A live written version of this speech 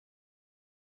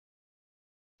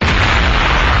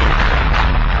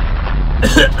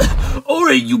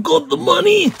Alright, you got the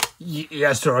money?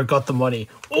 Yes, sir, I got the money.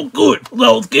 Oh, good.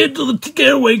 Now let's get into the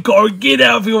getaway car and get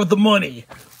out of here with the money.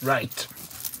 Right.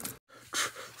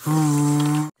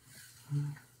 Oh,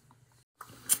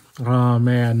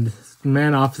 man.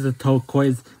 Man, Officer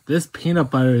Turquoise, this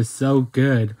peanut butter is so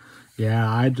good.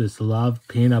 Yeah, I just love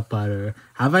peanut butter.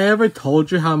 Have I ever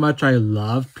told you how much I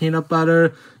love peanut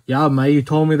butter? Yeah, mate, you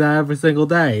told me that every single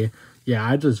day. Yeah,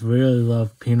 I just really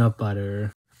love peanut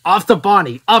butter. Officer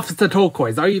Bonnie, Officer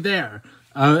Turquoise, are you there?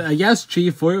 Yes,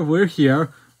 Chief, we're here.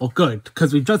 Well, good,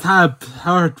 because we just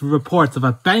heard reports of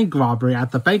a bank robbery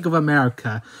at the Bank of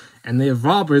America, and the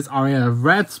robbers are in a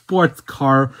red sports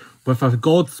car with a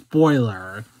gold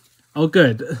spoiler. Oh,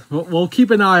 good. We'll keep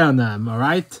an eye on them,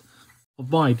 alright? Well,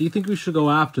 Bonnie, do you think we should go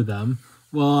after them?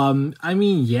 Well, I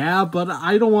mean, yeah, but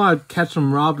I don't want to catch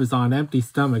some robbers on an empty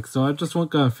stomach, so I just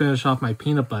want to finish off my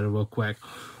peanut butter real quick.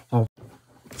 Oh.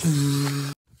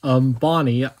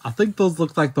 Bonnie, I think those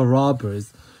look like the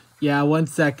robbers. Yeah, 1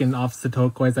 second, Officer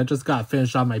Turquoise, I just gotta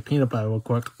finish off my peanut butter real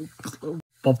quick.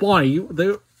 But Bonnie,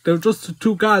 they're just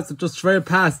two guys that just ran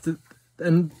past it,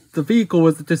 and the vehicle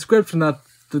was the description that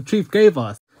the chief gave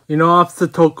us. You know, Officer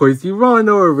Turquoise, you wanna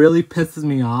know what really pisses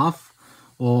me off?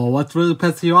 Well, what's really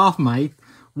pissing you off, mate?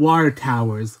 Water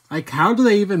towers. Like, how do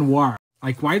they even work?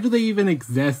 Like, why do they even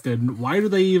exist? And why are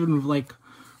they even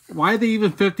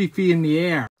 50 feet in the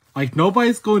air? Like,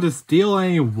 nobody's going to steal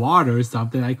any water or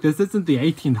something. Like, this isn't the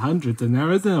 1800s and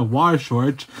there isn't a water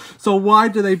shortage. So why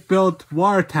do they build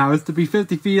water towers to be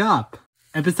 50 feet up?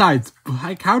 And besides,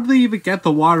 like, how do they even get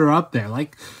the water up there?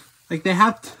 There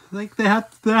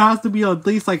has to be at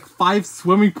least, 5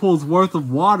 swimming pools worth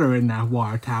of water in that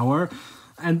water tower.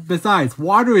 And besides,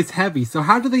 water is heavy, so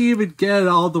how do they even get it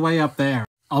all the way up there?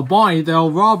 Oh boy, the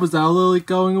robbers are literally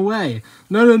going away.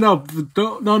 No,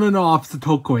 Officer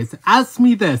Turquoise. Ask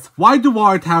me this, why do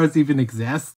water towers even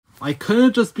exist? Like, couldn't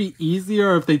it just be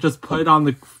easier if they just put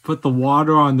the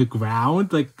water on the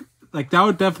ground? Like that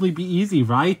would definitely be easy,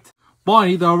 right?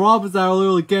 Bonnie, the robbers are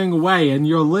literally getting away, and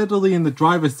you're literally in the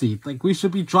driver's seat. Like, we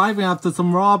should be driving after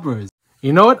some robbers.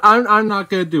 You know what? I'm not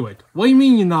gonna do it. What do you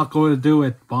mean you're not going to do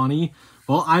it, Bonnie?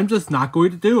 Well, I'm just not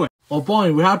going to do it. Well,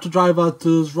 Bonnie, we have to drive out to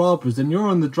those robbers, and you're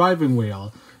on the driving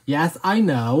wheel. Yes, I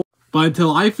know. But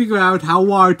until I figure out how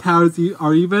water towers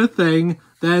are even a thing,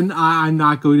 then I'm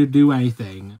not going to do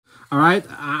anything. Alright?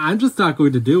 I'm just not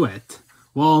going to do it.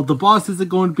 Well, the boss isn't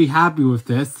going to be happy with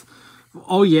this.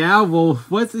 Oh yeah? Well,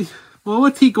 what's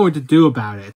he going to do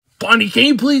about it? Bonnie, can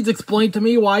you please explain to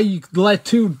me why you let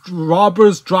 2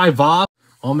 robbers drive off?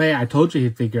 Oh man, I told you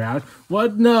he'd figure out.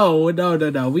 What? No.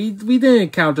 We didn't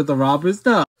encounter the robbers,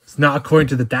 no. It's not according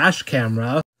to the dash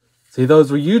camera. See,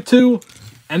 those were you 2,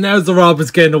 and there's the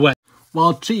robbers getting away.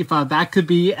 Well, Chief, that could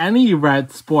be any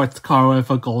red sports car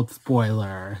with a gold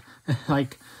spoiler.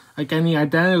 like any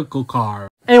identical car.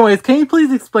 Anyways, can you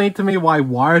please explain to me why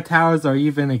water towers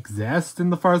even exist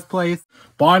in the first place?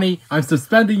 Bonnie, I'm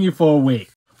suspending you for a week.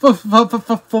 For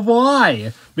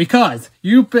why? Because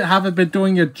you haven't been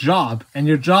doing your job, and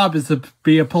your job is to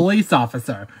be a police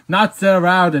officer, not sit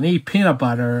around and eat peanut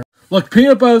butter. Look,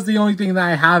 peanut butter is the only thing that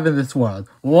I have in this world.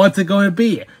 What's it going to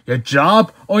be? Your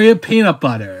job or your peanut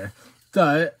butter?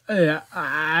 I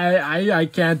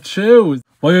can't choose.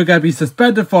 Well, you're going to be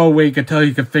suspended for a week until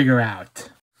you can figure out.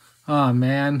 Oh,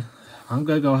 man. I'm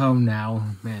going to go home now.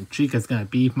 Man, Chica's going to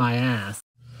beat my ass.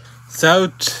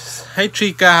 So, hey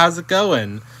Chica, how's it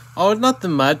going? Oh,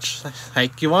 nothing much.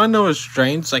 Like, you wanna know what's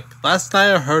strange? Like, last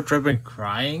night I heard Ribbon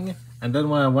crying, and then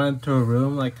when I went into a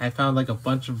room, I found, a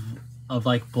bunch of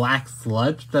black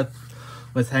sludge that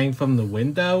was hanging from the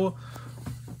window.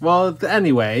 Well,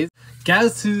 anyways,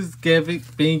 guess who's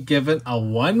being given a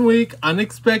 1-week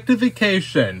unexpected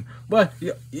vacation? What,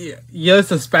 you're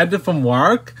suspended from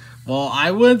work? Well, I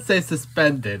wouldn't say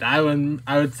suspended. I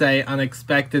would say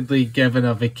unexpectedly given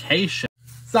a vacation.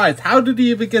 Besides, how did he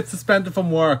even get suspended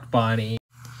from work, Bonnie?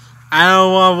 I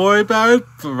don't want to worry about it,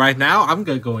 but right now, I'm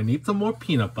gonna go and eat some more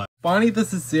peanut butter. Bonnie,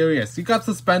 this is serious. You got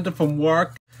suspended from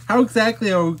work? How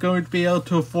exactly are we going to be able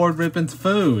to afford Ribbon's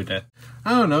food?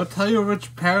 I don't know, tell your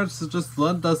rich parents to just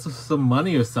lend us some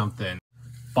money or something.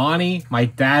 Bonnie, my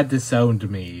dad disowned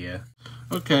me.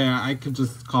 Okay, I could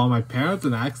just call my parents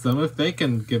and ask them if they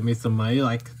can give me some money,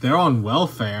 they're on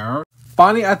welfare.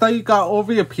 Bonnie, I thought you got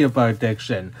over your peanut butter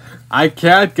addiction. I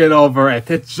can't get over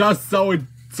it. It's just so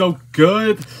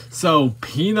good, so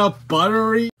peanut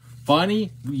buttery.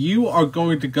 Bonnie, you are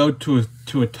going to go to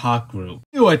a talk group.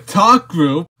 To a talk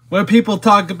group where people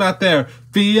talk about their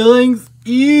feelings?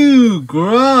 Ew,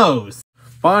 gross.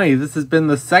 Bonnie, this has been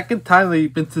the 2nd time that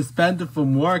you've been suspended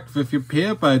from work with your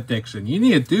peanut butter addiction. You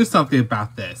need to do something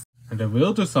about this. And I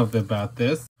will do something about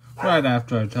this right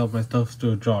after I tell myself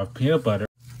to a jar of peanut butter.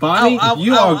 Bonnie,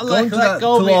 you are going to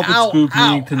Lolbit's group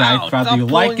meeting tonight, whether you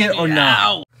like it or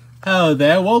not. Hello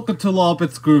there, welcome to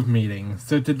Lolbit's group meeting.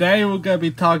 So today we're going to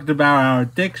be talking about our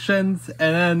addictions,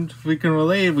 and then we can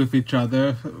relate with each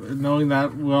other, knowing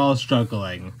that we're all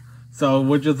struggling. So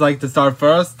would you like to start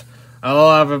first?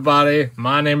 Hello everybody,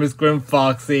 my name is Grim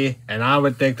Foxy, and I'm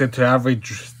addicted to every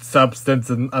substance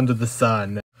under the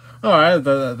sun. Alright,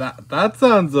 that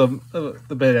sounds a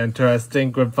bit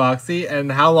interesting, Grim Foxy.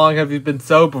 And how long have you been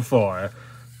sober for?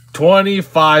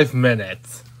 25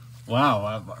 minutes.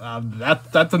 Wow,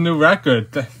 that's a new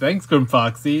record. Thanks, Grim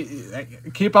Foxy.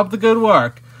 Keep up the good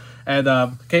work. And,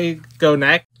 can you go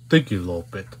next? Thank you,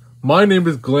 Lolbit. My name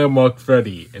is Glamrock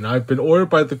Freddy, and I've been ordered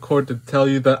by the court to tell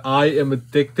you that I am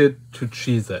addicted to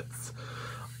Cheez-Its.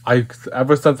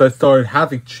 Ever since I started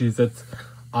having Cheez-Its,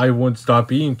 I wouldn't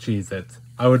stop eating Cheez-Its.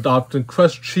 I would often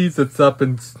crush Cheez-Its up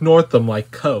and snort them like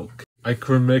Coke. I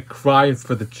commit crimes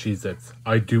for the Cheez-Its.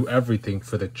 I do everything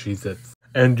for the Cheez-Its.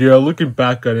 And yeah, looking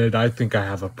back on it, I think I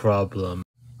have a problem.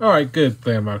 Alright, good,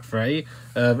 Glamrock Freddy.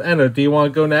 Ennard, do you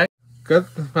want to go next? Good.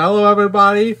 Hello,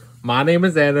 everybody. My name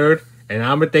is Ennard, and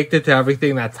I'm addicted to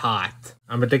everything that's hot.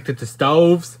 I'm addicted to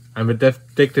stoves. I'm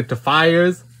addicted to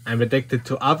fires. I'm addicted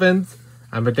to ovens.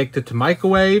 I'm addicted to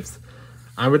microwaves.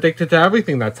 I'm addicted to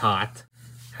everything that's hot.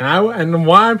 And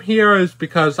why I'm here is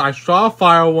because I saw a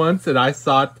fire once and I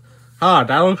thought,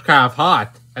 that looks kind of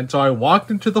hot. And so I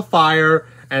walked into the fire,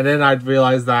 and then I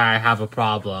realized that I have a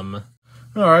problem.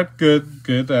 Alright, good,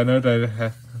 Ennard.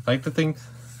 I like to think.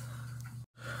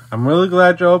 I'm really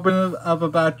glad you opened up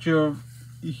about your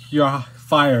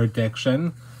fire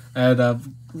addiction. And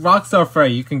Rockstar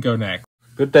Freddy, you can go next.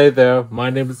 Good day there. My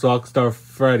name is Rockstar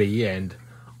Freddy, and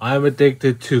I'm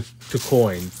addicted to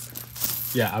coins.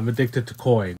 Yeah, I'm addicted to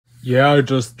coins. Yeah, I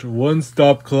just wouldn't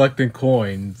stop collecting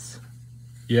coins.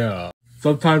 Yeah.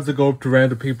 Sometimes I go up to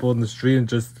random people in the street and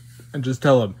just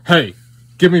tell them, hey,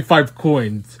 give me 5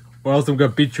 coins, or else I'm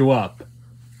gonna beat you up.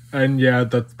 And yeah,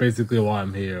 that's basically why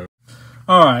I'm here.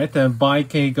 Alright, then Bonnie,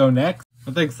 can you go next?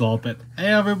 Well, thanks, Lolbit. Hey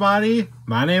everybody,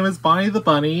 my name is Bonnie the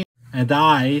Bunny, and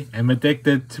I am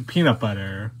addicted to peanut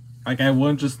butter. Like, I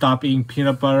wouldn't just stop eating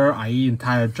peanut butter. I eat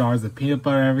entire jars of peanut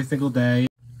butter every single day.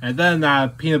 And then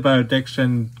that peanut butter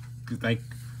addiction, started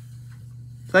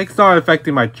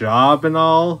affecting my job and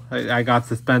all. I got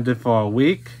suspended for a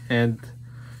week, and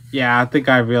yeah, I think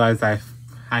I realized I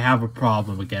have a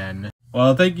problem again.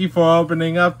 Well, thank you for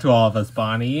opening up to all of us,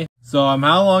 Bonnie. So,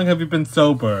 how long have you been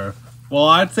sober? Well,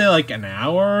 I'd say like an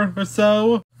hour or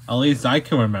so. At least I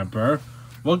can remember.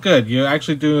 Well, good. You're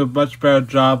actually doing a much better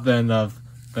job than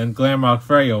Glamrock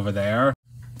Freddy over there.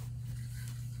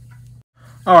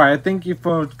 Alright, thank you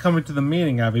for coming to the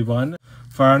meeting, everyone.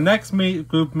 For our next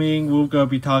group meeting, we're going to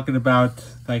be talking about,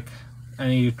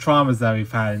 any traumas that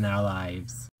we've had in our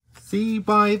lives. See,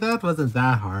 Bonnie, that wasn't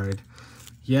that hard.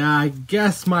 Yeah, I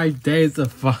guess my days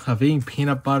of eating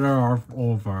peanut butter are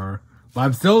over. But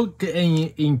I'm still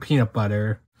eating peanut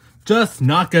butter. Just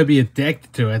not going to be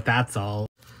addicted to it, that's all.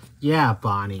 Yeah,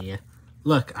 Bonnie.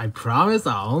 Look, I promise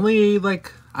I'll only eat,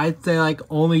 I'd say,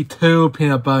 only 2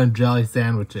 peanut butter and jelly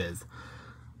sandwiches.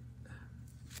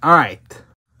 Alright.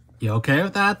 You okay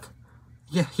with that?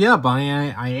 Yeah,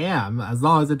 Bonnie, I am. As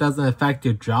long as it doesn't affect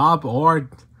your job or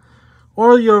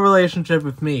your relationship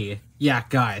with me. Yeah,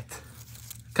 got it.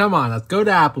 Come on, let's go to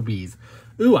Applebee's.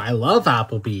 Ooh, I love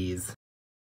Applebee's.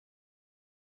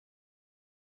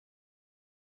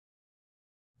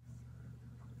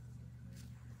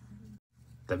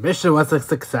 The mission was a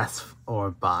success,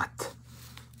 Orbot.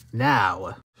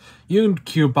 Now, you and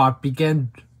Cubot begin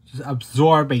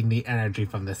absorbing the energy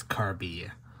from this Kirby.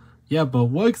 Yeah, but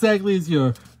what exactly is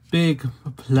your big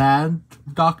plan,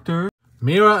 Doctor?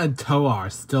 Mira and Toa are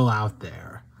still out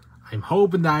there. I'm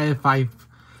hoping that if I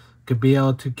could be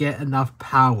able to get enough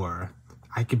power,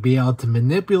 I could be able to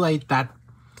manipulate that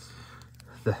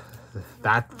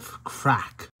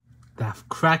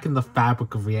crack in the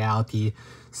fabric of reality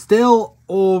still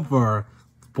over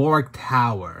Borg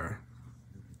Tower,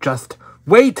 just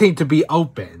waiting to be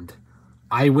opened.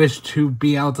 I wish to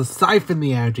be able to siphon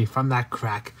the energy from that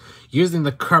crack using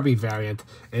the Kirby variant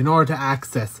in order to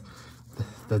access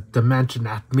the dimension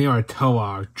that Mira and Toa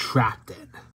are trapped in.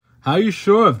 How are you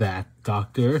sure of that,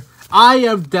 Doctor? I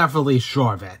am definitely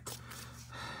sure of it.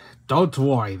 Don't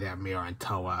worry there, Mira and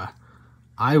Toa.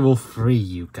 I will free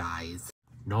you guys.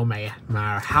 No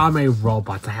matter how many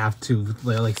robots I have to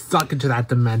literally suck into that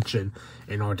dimension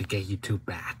in order to get you two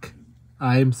back.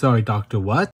 I'm sorry, Doctor,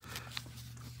 what?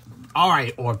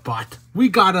 Alright, Orbot, we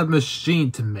got a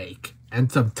machine to make, and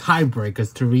some time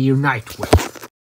breakers to reunite with.